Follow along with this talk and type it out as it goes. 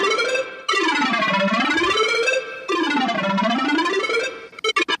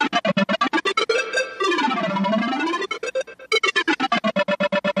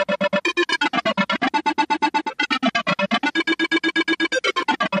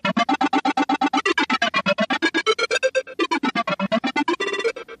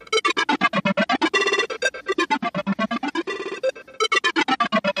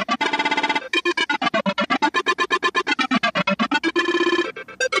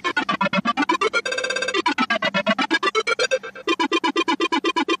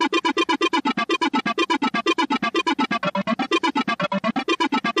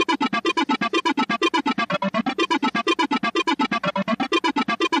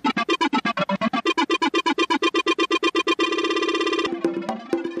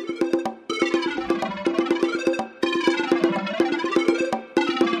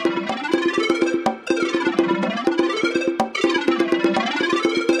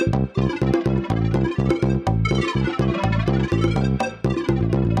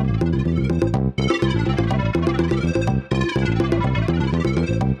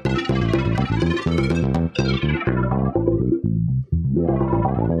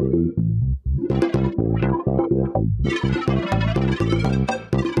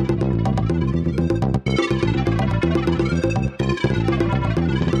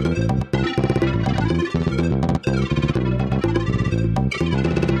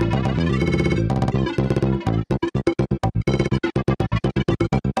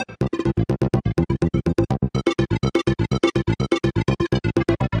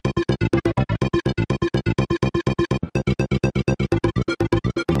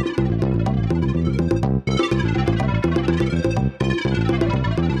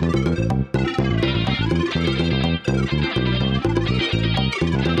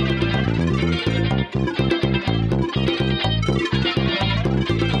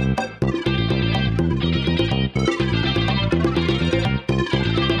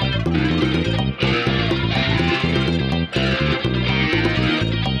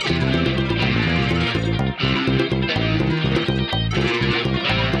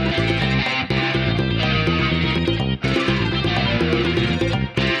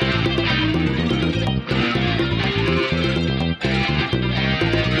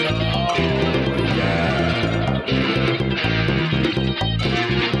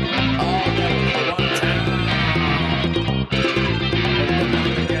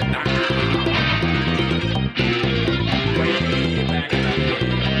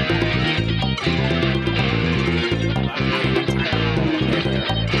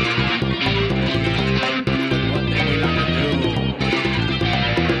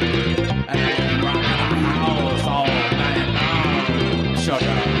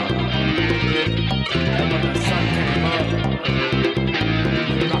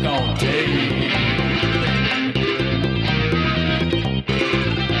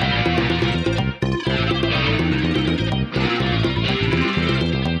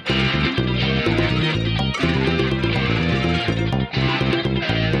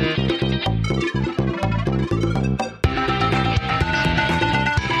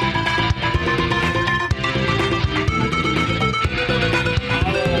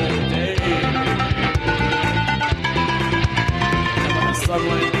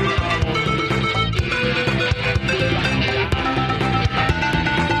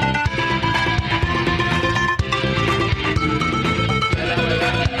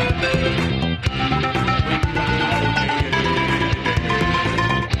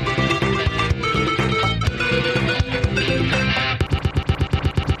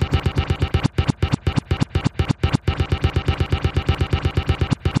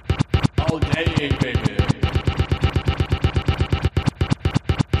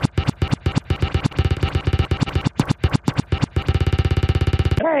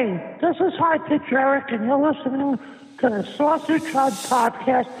Hey, this is High Pitch Eric, and you're listening to the Saucer Chud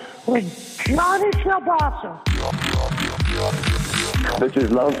Podcast with Johnny Kilbasa. This is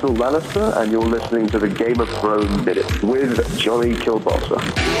Lancel Lannister, and you're listening to the Game of Thrones Minute with Johnny Kilbasa.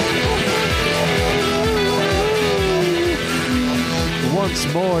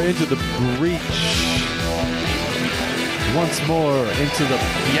 Once more into the breach. Once more into the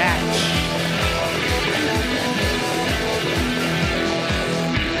biatch.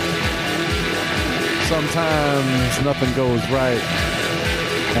 Sometimes nothing goes right,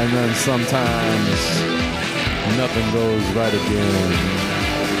 and then sometimes nothing goes right again.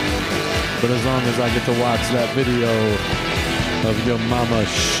 But as long as I get to watch that video of your mama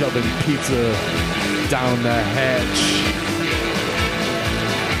shoving pizza down the hatch,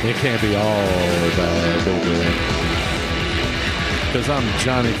 it can't be all bad, baby. Because I'm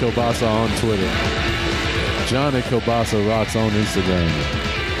Johnny Kilbasa on Twitter. Johnny Kilbasa rocks on Instagram.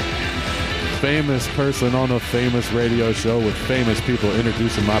 Famous person on a famous radio show with famous people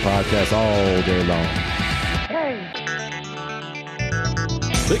introducing my podcast all day long. Hey.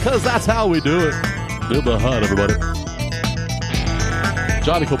 Because that's how we do it. In the hut, everybody.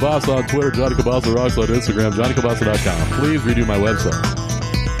 Johnny Kilbasa on Twitter, Johnny Kilbasa rocks on Instagram, JohnnyKilbasa.com. Please redo my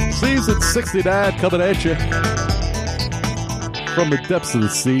website. Season 69 coming at you from the depths of the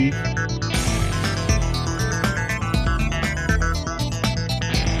sea.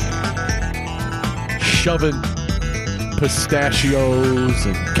 Shoving pistachios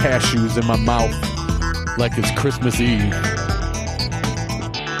and cashews in my mouth like it's Christmas Eve.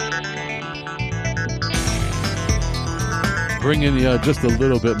 Bringing you just a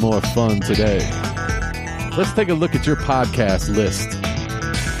little bit more fun today. Let's take a look at your podcast list.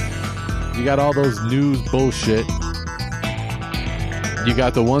 You got all those news bullshit. You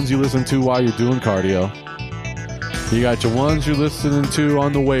got the ones you listen to while you're doing cardio. You got your ones you're listening to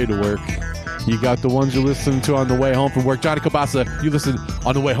on the way to work. You got the ones you're listening to on the way home from work. Johnny Kielbasa, you listen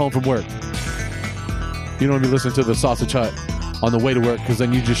on the way home from work. You don't even listen to the Sausage Hut on the way to work, because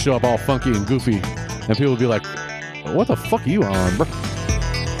then you just show up all funky and goofy, and people will be like, what the fuck are you on, bro?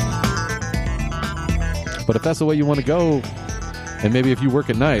 But if that's the way you want to go, and maybe if you work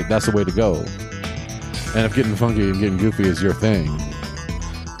at night, that's the way to go, and if getting funky and getting goofy is your thing,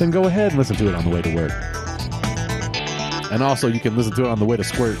 then go ahead and listen to it on the way to work. And also, you can listen to it on the way to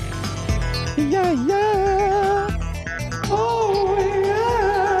squirt. Yeah, yeah. Oh,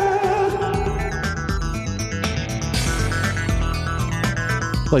 yeah.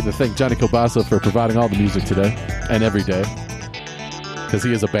 I'd like to thank Johnny Kielbasa for providing all the music today and every day. Because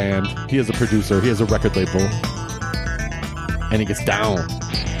he is a band, he is a producer, he is a record label. And he gets down.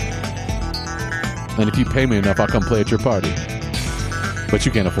 And if you pay me enough, I'll come play at your party. But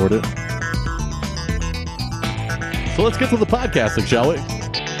you can't afford it. So let's get to the podcasting, shall we?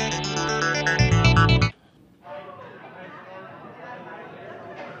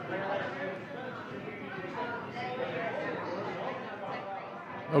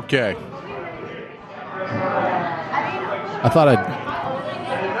 Okay. I thought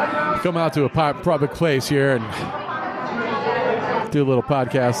I'd come out to a public place here and do a little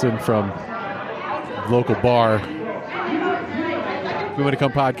podcasting from a local bar. If you want to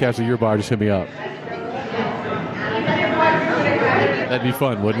come podcast at your bar, just hit me up. That'd be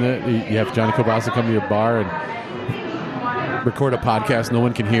fun, wouldn't it? You have Johnny Kielbasa come to your bar and record a podcast no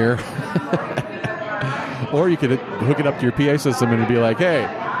one can hear. Or you could hook it up to your PA system and be like, hey,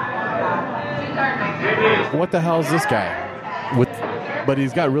 what the hell is this guy? But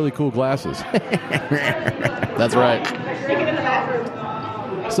he's got really cool glasses. That's right.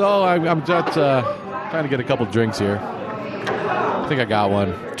 So I'm just trying to get a couple drinks here. I think I got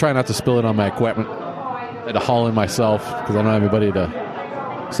one. Try not to spill it on my equipment. I had to haul in myself because I don't have anybody to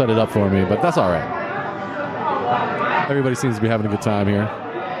set it up for me, but that's all right. Everybody seems to be having a good time here.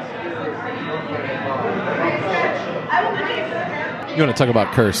 You want to talk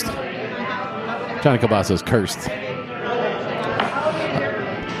about cursed? Johnny Kielbasa is cursed.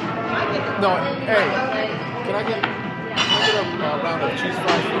 No, hey, can I get a round of cheese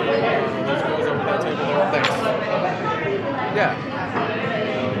fries for those girls over that table there? Thanks. Yeah.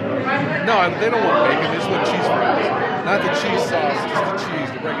 No, they don't want bacon. They just want cheese fries. Not the cheese sauce, just the cheese,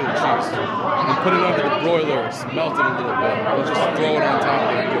 the regular cheese. And put it under the broiler, melt it a little bit. We'll just throw it on top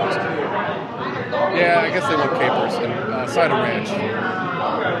of it and give it to them. Yeah, I guess they want capers and cider ranch.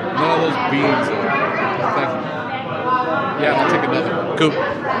 None of those beans. Thank you. Yeah, I'll take another one. Cool.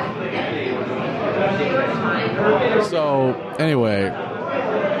 So, anyway.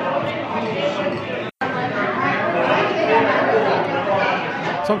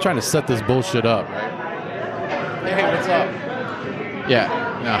 So I'm trying to set this bullshit up, right? Hey, what's up? Yeah,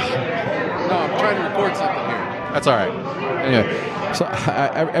 no, I'm trying to record something here. That's all right. Anyway, so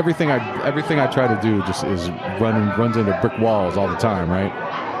everything I try to do just is runs into brick walls all the time, right?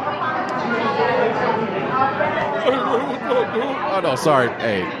 Oh no, sorry.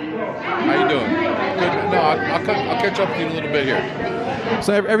 Hey, how you doing? Good. No, I'll catch up with you in a little bit here.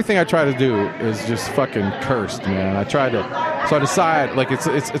 So everything I try to do is just fucking cursed, man. I decide, like,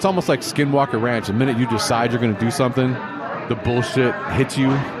 it's almost like Skinwalker Ranch. The minute you decide you're going to do something, the bullshit hits you.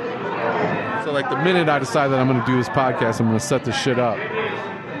 So, like, the minute I decide that I'm going to do this podcast, I'm going to set this shit up,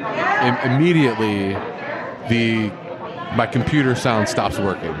 immediately my computer sound stops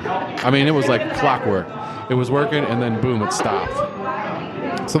working. I mean, it was like clockwork. It was working, and then boom, it stopped.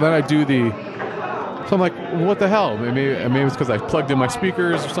 So then I do so I'm like, what the hell? Maybe it's because I plugged in my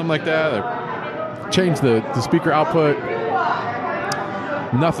speakers or something like that. I changed the speaker output.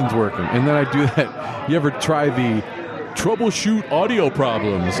 Nothing's working. And then I do that. You ever try the troubleshoot audio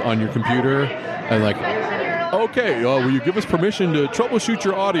problems on your computer? And like, okay, will you give us permission to troubleshoot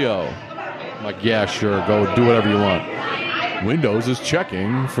your audio? I'm like, yeah, sure. Go do whatever you want. Windows is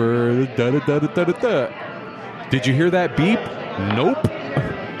checking for da-da-da-da-da-da. Did you hear that beep? Nope.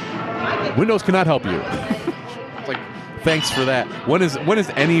 Windows cannot help you. It's like, thanks for that. When has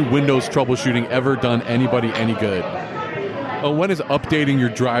any Windows troubleshooting ever done anybody any good? Oh, when has updating your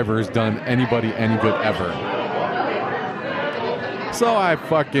drivers done anybody any good ever? So I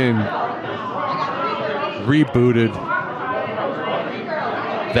fucking rebooted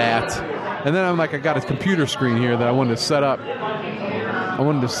that. And then I'm like, I got a computer screen here that I wanted to set up.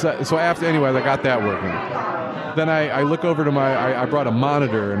 So anyway, I got that working. Then I look over to I brought a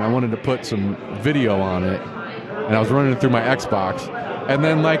monitor and I wanted to put some video on it. And I was running it through my Xbox. And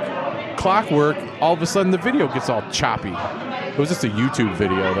then, like clockwork, all of a sudden the video gets all choppy. It was just a YouTube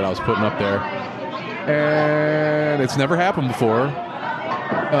video that I was putting up there. And it's never happened before.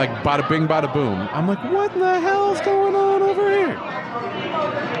 Like, bada bing, bada boom. I'm like, what in the hell is going on over here?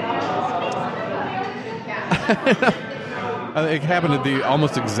 It happened at the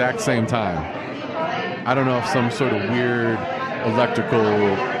almost exact same time. I don't know if some sort of weird electrical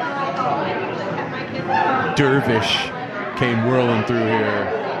dervish came whirling through here,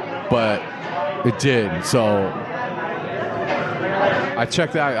 but it did. So I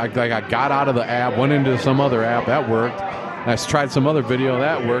checked out. I got out of the app, went into some other app, that worked. I tried some other video,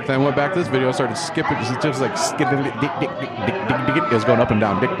 that worked. Then I went back to this video, started skipping, just like skipping. It was going up and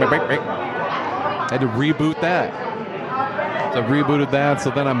down. I had to reboot that. So I rebooted that. So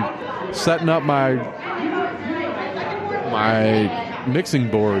then I'm setting up my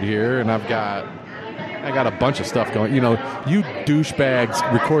mixing board here, and I got a bunch of stuff going. You know, you douchebags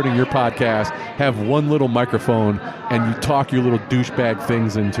recording your podcast have one little microphone, and you talk your little douchebag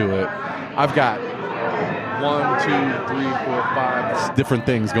things into it. I've got 1, 2, 3, 4, 5 different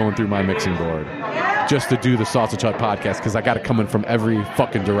things going through my mixing board just to do the Sausage Hut podcast, because I got it coming from every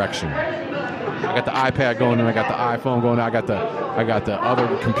fucking direction. I got the iPad going in, I got the iPhone going in, I got the other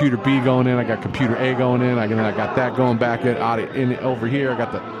computer B going in, I got computer A going in, I got that going back in over here, I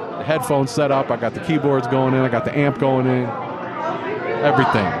got the headphones set up, I got the keyboards going in, I got the amp going in,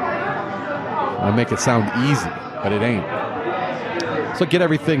 everything. I make it sound easy, but it ain't. So get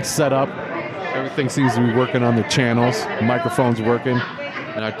everything set up. Everything seems to be working on the channels. The microphone's working.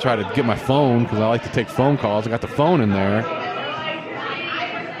 And I try to get my phone, because I like to take phone calls. I got the phone in there.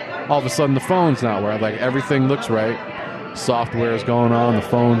 All of a sudden, the phone's not where like everything looks right. Software's going on. The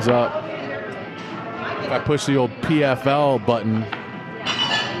phone's up. If I push the old PFL button,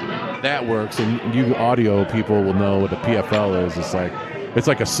 that works. And you audio people will know what a PFL is. It's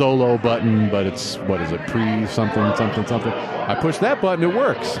like a solo button, but it's, what is it, something. I push that button, it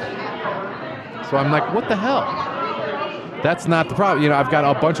works. So I'm like, what the hell? That's not the problem. You know, I've got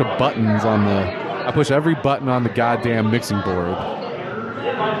a bunch of buttons on I push every button on the goddamn mixing board,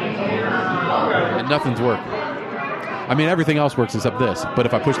 and nothing's working. I mean, everything else works except this. But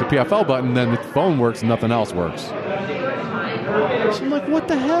if I push the PFL button, then the phone works and nothing else works. So I'm like, what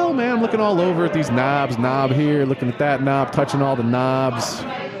the hell, man? I'm looking all over at these knobs, knob here, looking at that knob, touching all the knobs,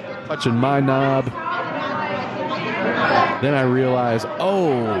 touching my knob. Then I realize,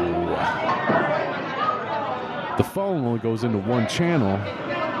 the phone only goes into one channel,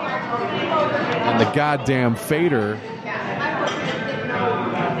 and the goddamn fader,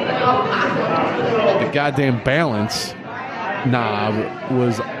 the goddamn balance knob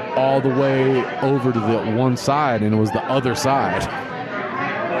was all the way over to the one side, and it was the other side.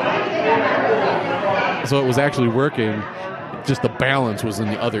 So it was actually working, just the balance was in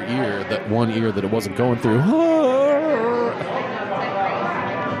the other ear, that one ear that it wasn't going through.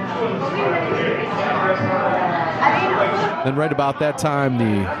 Then right about that time,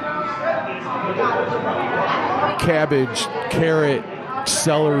 the cabbage, carrot,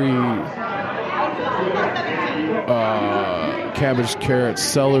 celery,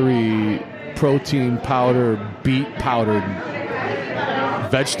 protein powder, beet powdered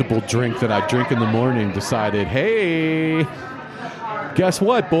vegetable drink that I drink in the morning decided, hey, guess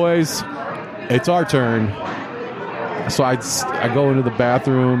what, boys? It's our turn. So I go into the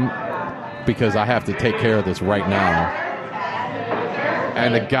bathroom because I have to take care of this right now.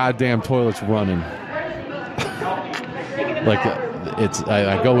 And the goddamn toilet's running. Like,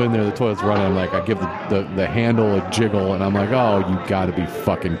 I go in there, the toilet's running. I'm like, I give the handle a jiggle, and I'm like, oh, you gotta be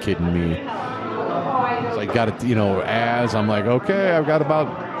fucking kidding me. So I got it, I'm like, okay, I've got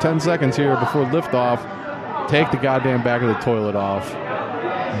about 10 seconds here before liftoff. Take the goddamn back of the toilet off,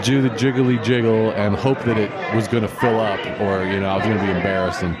 do the jiggly jiggle, and hope that it was gonna fill up, or, I was gonna be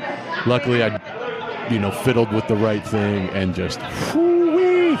embarrassed. And luckily I, fiddled with the right thing and just,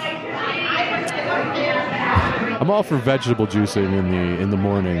 whoo-wee. I'm all for vegetable juicing in the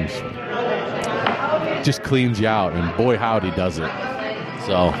mornings. Just cleans you out, and boy howdy does it.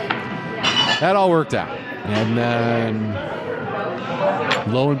 So that all worked out. And then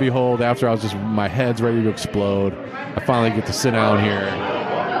lo and behold, after I was my head's ready to explode, I finally get to sit down here,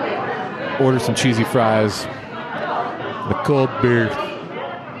 order some cheesy fries, a cold beer.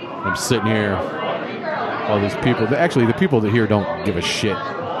 I'm sitting here. All these people, the people that here don't give a shit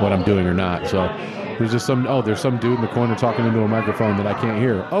what I'm doing or not. So there's just there's some dude in the corner talking into a microphone that I can't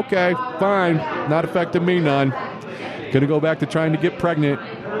hear. Okay, fine. Not affecting me none. Gonna go back to trying to get pregnant.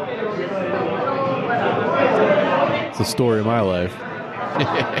 It's the story of my life.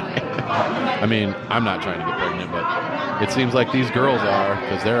 I mean, I'm not trying to get pregnant, but it seems like these girls are,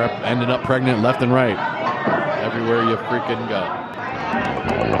 because they're ending up pregnant left and right. everywhere you freaking go.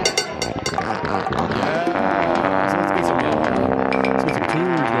 Yeah. So let's get some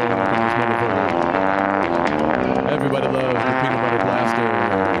tunes going up in this motherfucker. Everybody loves the Peanut Butter Blaster.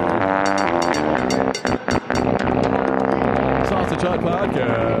 Sausage Hut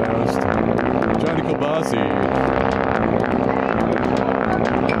Podcast. Johnny Kilbasi.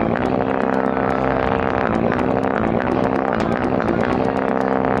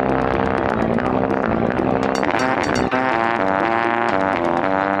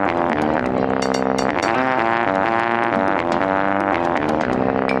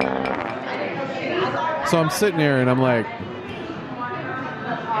 So I'm sitting there and I'm like,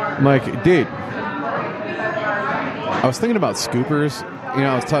 dude, I was thinking about scoopers. You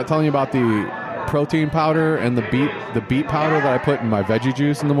know, I was telling you about the protein powder and the beet powder that I put in my veggie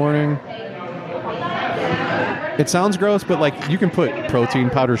juice in the morning. It sounds gross, but like you can put protein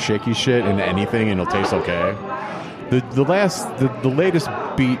powder shaky shit in anything and it'll taste okay. The latest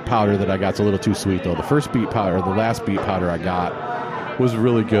beet powder that I got's a little too sweet though. The last beet powder I got was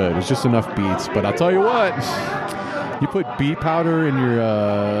really good. It was just enough beets. But I'll tell you what, you put beet powder in your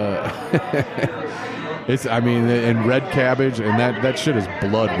and red cabbage, and that shit is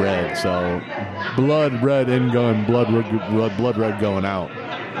blood red. So blood red ingoing, blood red going out.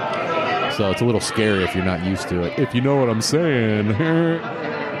 So it's a little scary if you're not used to it. If you know what I'm saying.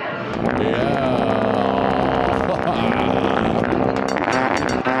 Yeah.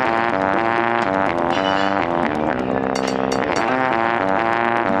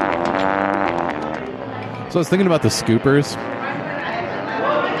 So I was thinking about the scoopers,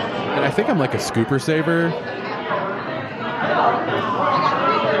 and I think I'm like a scooper saver.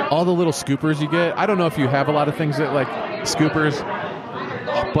 All the little scoopers you get, I don't know if you have a lot of things that like scoopers,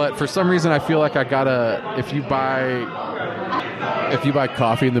 but for some reason I feel like I gotta, if you buy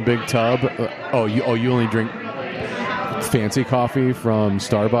coffee in the big tub, you only drink fancy coffee from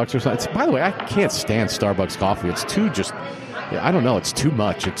Starbucks or something. By the way, I can't stand Starbucks coffee. It's too I don't know, it's too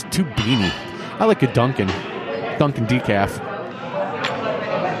much. It's too beany. I like a Dunkin' decaf.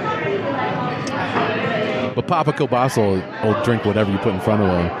 But Papa Kielbasa will drink whatever you put in front of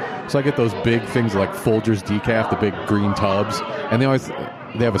him. So I get those big things like Folgers decaf, the big green tubs, and they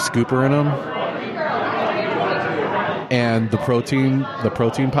have a scooper in them. And the protein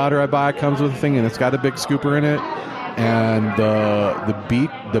powder I buy comes with a thing, and it's got a big scooper in it. And the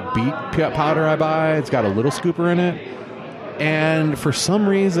beet powder I buy, it's got a little scooper in it. And for some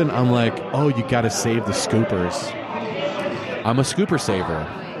reason, I'm like, oh, you got to save the scoopers. I'm a scooper saver.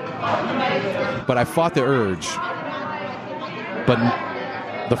 But I fought the urge. But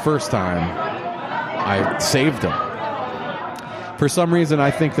the first time, I saved them. For some reason, I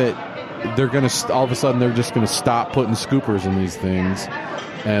think that they're going to, all of a sudden, they're just going to stop putting scoopers in these things.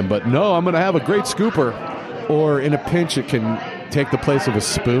 But no, I'm going to have a great scooper. Or in a pinch, it can take the place of a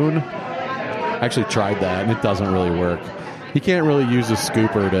spoon. I actually tried that, and it doesn't really work. You can't really use a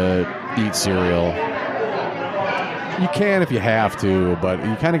scooper to eat cereal. You can if you have to, but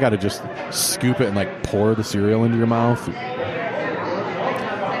you kind of got to just scoop it and like pour the cereal into your mouth.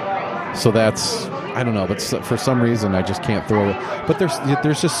 So that's, I don't know, but for some reason I just can't throw it. But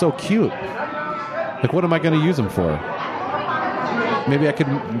they're just so cute. Like, what am I going to use them for? Maybe I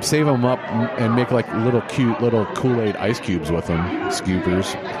could save them up and make like cute little Kool-Aid ice cubes with them.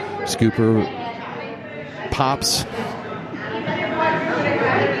 Scooper pops.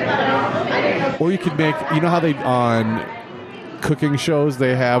 Or you could make, you know how they, on cooking shows,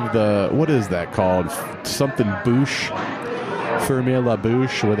 they have what is that called? Something bouche. Fermier la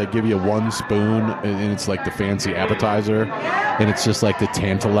bouche, where they give you one spoon, and it's like the fancy appetizer. And it's just like to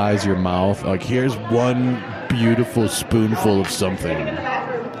tantalize your mouth. Like, here's one beautiful spoonful of something.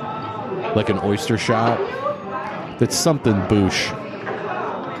 Like an oyster shot. That's something bouche.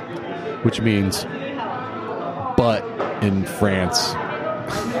 Which means butt in France.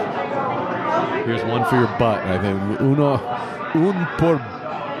 Here's one for your butt. And I think un pour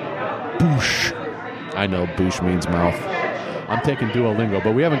bouche. I know bouche means mouth. I'm taking Duolingo,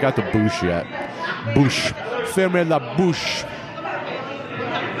 but we haven't got the bouche yet. Bouche. Fermez la bouche.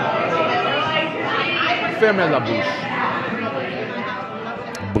 Fermez la bouche.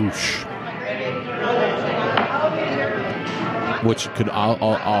 Bouche. Which could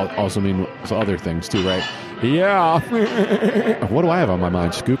also mean other things too, right? Yeah. What do I have on my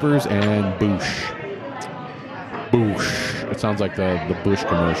mind? Scoopers and Boosh. Boosh. It sounds like the Bush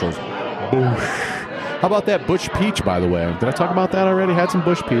commercials. Boosh. How about that Bush Peach, by the way? Did I talk about that already? Had some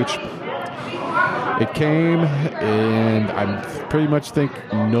Bush Peach. It came, and I pretty much think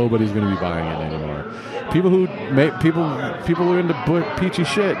nobody's going to be buying it anymore. People who make people are into peachy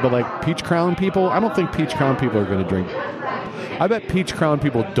shit, but like Peach Crown people, I don't think Peach Crown people are going to drink. I bet Peach Crown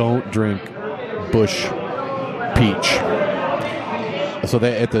people don't drink Bush Peach. So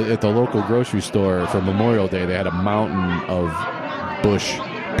they at the local grocery store for Memorial Day, they had a mountain of Bush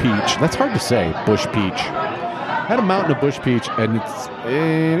Peach. That's hard to say, Bush Peach. Had a mountain of Bush Peach, and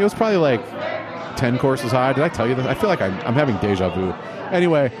it was probably like 10 courses high. Did I tell you this? I feel like I'm having deja vu.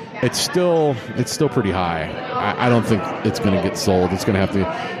 Anyway, it's still pretty high. I don't think it's going to get sold. It's going to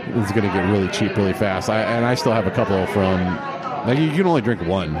get really cheap really fast. I still have a couple from. Like, you can only drink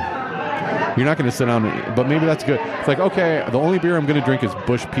one. You're not going to sit down, but maybe that's good. It's like, okay, the only beer I'm going to drink is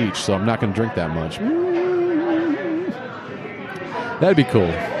Bush Peach, so I'm not going to drink that much. That'd be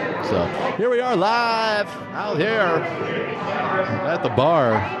cool. So here we are live out here at the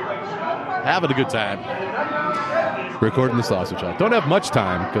bar, having a good time, recording the Sausage Hut. Don't have much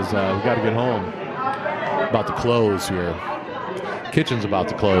time because we got to get home. About to close here. Kitchen's about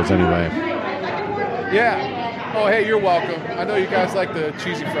to close anyway. Yeah. Oh, hey, you're welcome. I know you guys like the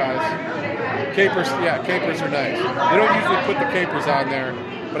cheesy fries. Capers, yeah, capers are nice. They don't usually put the capers on there,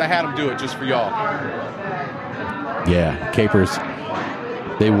 but I had them do it just for y'all. Yeah, capers.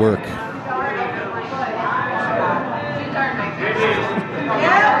 They work.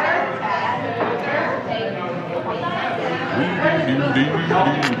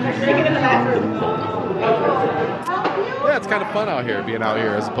 Yeah, it's kind of fun out here, being out here,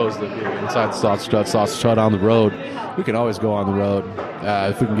 as opposed to being inside the Sausage Hut on the road. We can always go on the road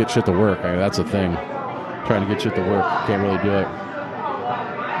if we can get shit to work. I mean, that's the thing. Trying to get shit to work, can't really do it.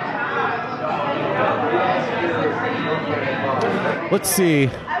 Let's see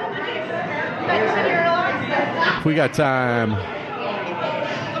if we got time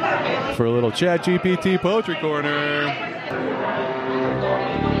for a little ChatGPT Poetry Corner.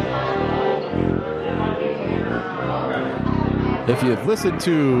 If you've listened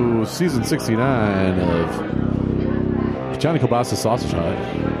to season 69 of Johnny Kilbasa's Sausage Hut,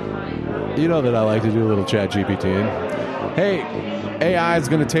 you know that I like to do a little ChatGPT. Hey, AI is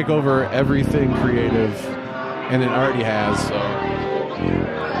going to take over everything creative, and it already has, so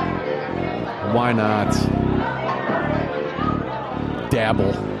why not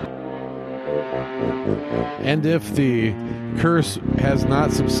dabble? And if the curse has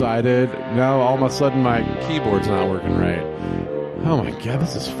not subsided, now all of a sudden my keyboard's not working right. Oh my god,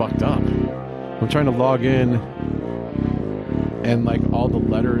 this is fucked up. I'm trying to log in, and like all the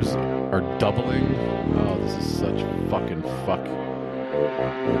letters are doubling. Oh, this is such fucking fuck.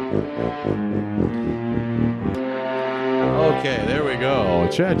 Okay, there we go.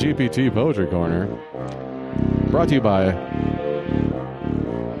 ChatGPT Poetry Corner. Brought to you by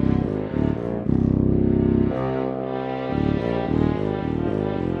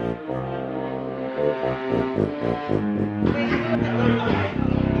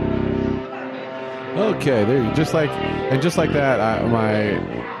Okay, there you just like that.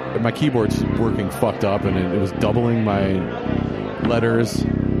 My keyboard's working fucked up, and it was doubling my letters.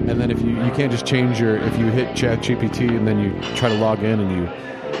 And then if you can't just change if you hit ChatGPT and then you try to log in and you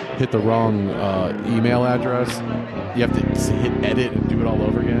hit the wrong email address, you have to hit edit and do it all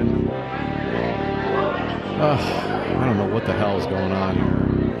over again. I don't know what the hell is going on here.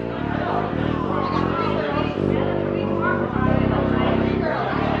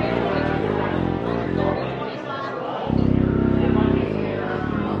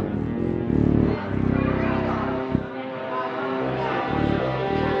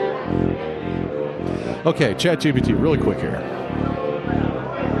 Okay, ChatGPT, really quick here.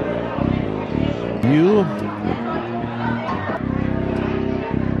 You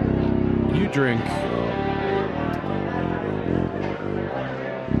drink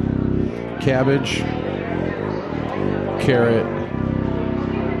cabbage, carrot,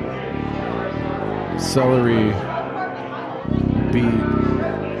 celery,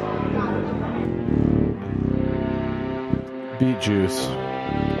 beet juice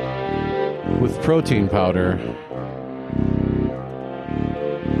with protein powder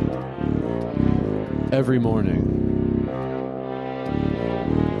every morning.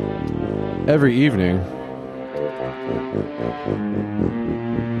 Every evening,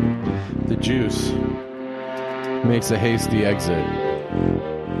 the juice makes a hasty exit.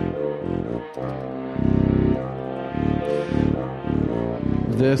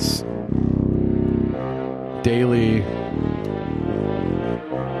 This daily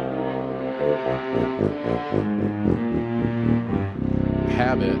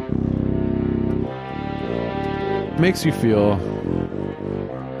habit makes you feel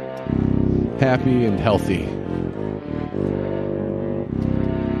happy and healthy.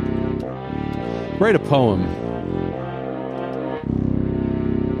 Write a poem.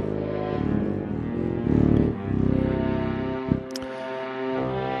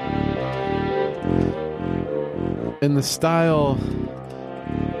 In the style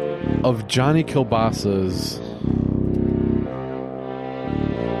of Johnny Kilbasa's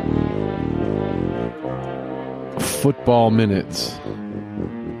Football Minutes.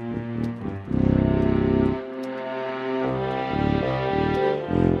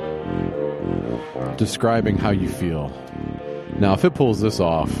 Describing how you feel. Now, if it pulls this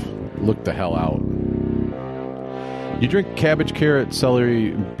off, look the hell out. You drink cabbage, carrot, celery,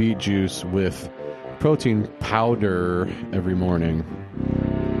 beet juice with protein powder every morning.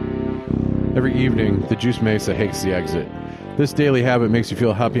 Every evening, the juice makes a hasty exit. This daily habit makes you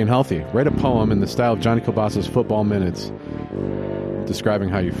feel happy and healthy. Write a poem in the style of Johnny Kilbasa's Football Minutes, describing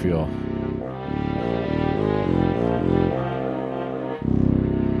how you feel.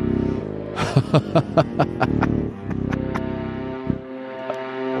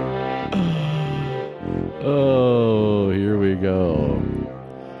 Oh, here we go.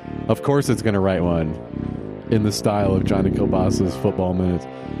 Of course it's going to write one in the style of Johnny Kilbasa's Football Minutes.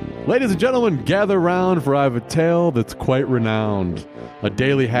 Ladies and gentlemen, gather round, for I have a tale that's quite renowned. A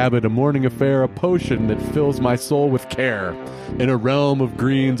daily habit, a morning affair, a potion that fills my soul with care. In a realm of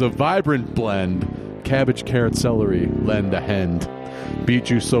greens, a vibrant blend. Cabbage, carrot, celery, lend a hand. Beet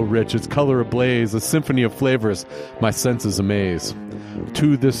juice so rich, its color ablaze, a symphony of flavors, my senses amaze.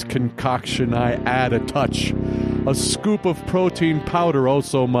 To this concoction I add a touch, a scoop of protein powder, oh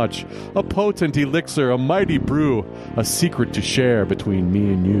so much, a potent elixir, a mighty brew, a secret to share between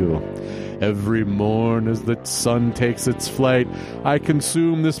me and you. Every morn as the sun takes its flight, I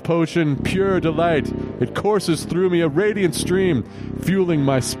consume this potion, pure delight. It courses through me a radiant stream, fueling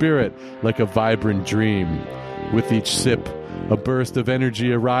my spirit like a vibrant dream. With each sip, a burst of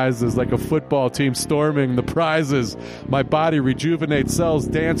energy arises like a football team storming the prizes. My body rejuvenates, cells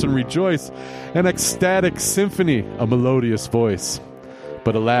dance and rejoice. An ecstatic symphony, a melodious voice.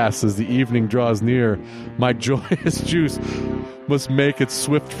 But alas, as the evening draws near, my joyous juice must make its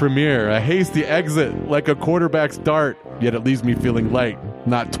swift premiere. A hasty exit like a quarterback's dart, yet it leaves me feeling light,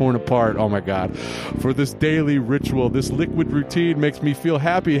 not torn apart. Oh my God. For this daily ritual, this liquid routine makes me feel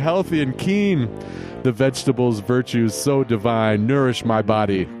happy, healthy, and keen. The vegetables' virtues so divine nourish my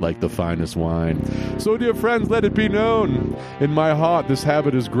body like the finest wine. So, dear friends, let it be known, in my heart this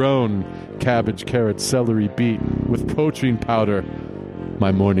habit is grown. Cabbage, carrot, celery, beet, with protein powder,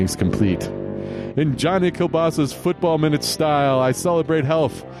 my morning's complete. In Johnny Kilbasa's Football Minute style, I celebrate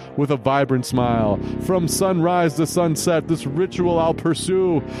health with a vibrant smile. From sunrise to sunset, this ritual I'll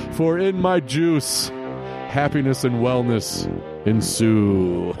pursue, for in my juice, happiness and wellness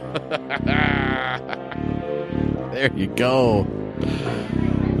ensue. There you go.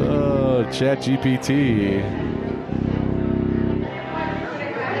 Oh, ChatGPT.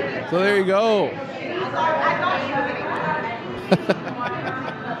 So there you go.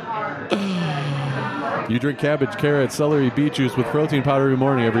 You drink cabbage, carrot, celery, beet juice with protein powder every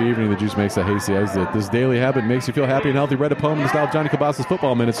morning. Every evening, the juice makes a hasty exit. This daily habit makes you feel happy and healthy. Write a poem in the style of Johnny Kilbasa's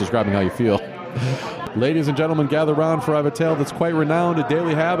Football Minutes, describing how you feel. Ladies and gentlemen, gather round, for I have a tale that's quite renowned. A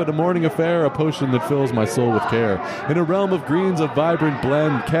daily habit, a morning affair, a potion that fills my soul with care. In a realm of greens, a vibrant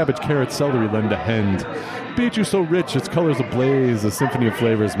blend. Cabbage, carrot, celery, lend a hand. Beet juice so rich, its colors ablaze, a symphony of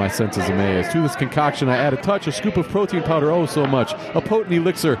flavors, my senses amaze. To this concoction I add a touch, a scoop of protein powder, oh so much, a potent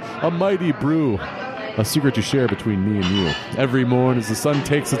elixir, a mighty brew, a secret to share between me and you. Every morn as the sun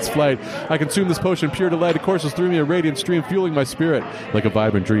takes its flight, I consume this potion, pure delight. It courses through me a radiant stream, fueling my spirit like a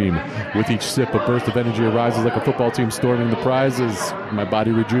vibrant dream. With each sip, a burst of energy arises like a football team storming the prizes. My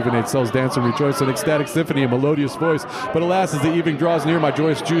body rejuvenates, cells dance and rejoice, an ecstatic symphony, a melodious voice. But alas, as the evening draws near, my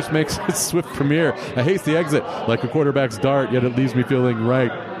joyous juice makes its swift premiere. A hasty exit like a quarterback's dart, yet it leaves me feeling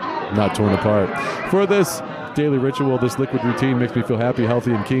right, not torn apart. For this daily ritual, this liquid routine makes me feel happy,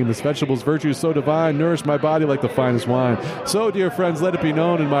 healthy, and keen. This vegetable's virtues so divine nourish my body like the finest wine. So, dear friends, let it be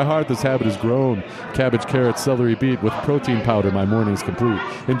known, in my heart this habit is grown. Cabbage, carrot, celery, beet, with protein powder, my morning's complete.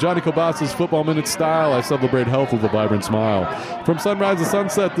 In Johnny Kilbasa's Football Minute style, I celebrate health with a vibrant smile. From sunrise to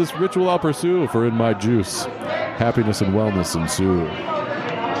sunset, this ritual I'll pursue, for in my juice, happiness and wellness ensue.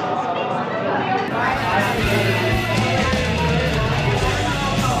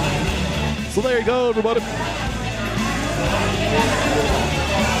 So there you go, everybody.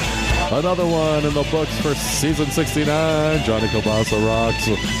 Another one in the books for season 69. Johnny Kilbasa Rocks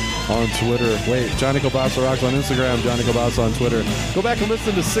on Twitter. Wait, Johnny Kilbasa Rocks on Instagram, Johnny Kilbasa on Twitter. Go back and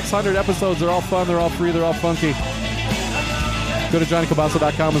listen to 600 episodes. They're all fun, they're all free, they're all funky. Go to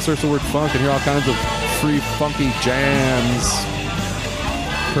JohnnyKilbasa.com and search the word funk and hear all kinds of free funky jams.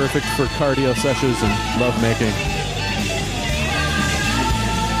 Perfect for cardio sessions and love making.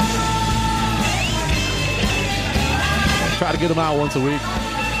 Try to get them out once a week.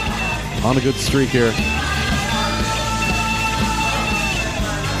 On a good streak here.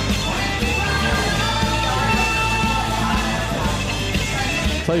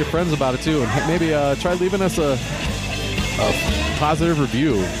 Tell your friends about it too, and maybe try leaving us a positive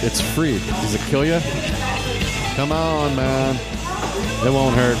review. It's free. Does it kill you? Come on, man. It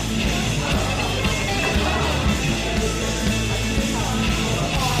won't hurt.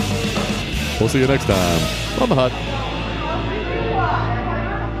 We'll see you next time on The Hut.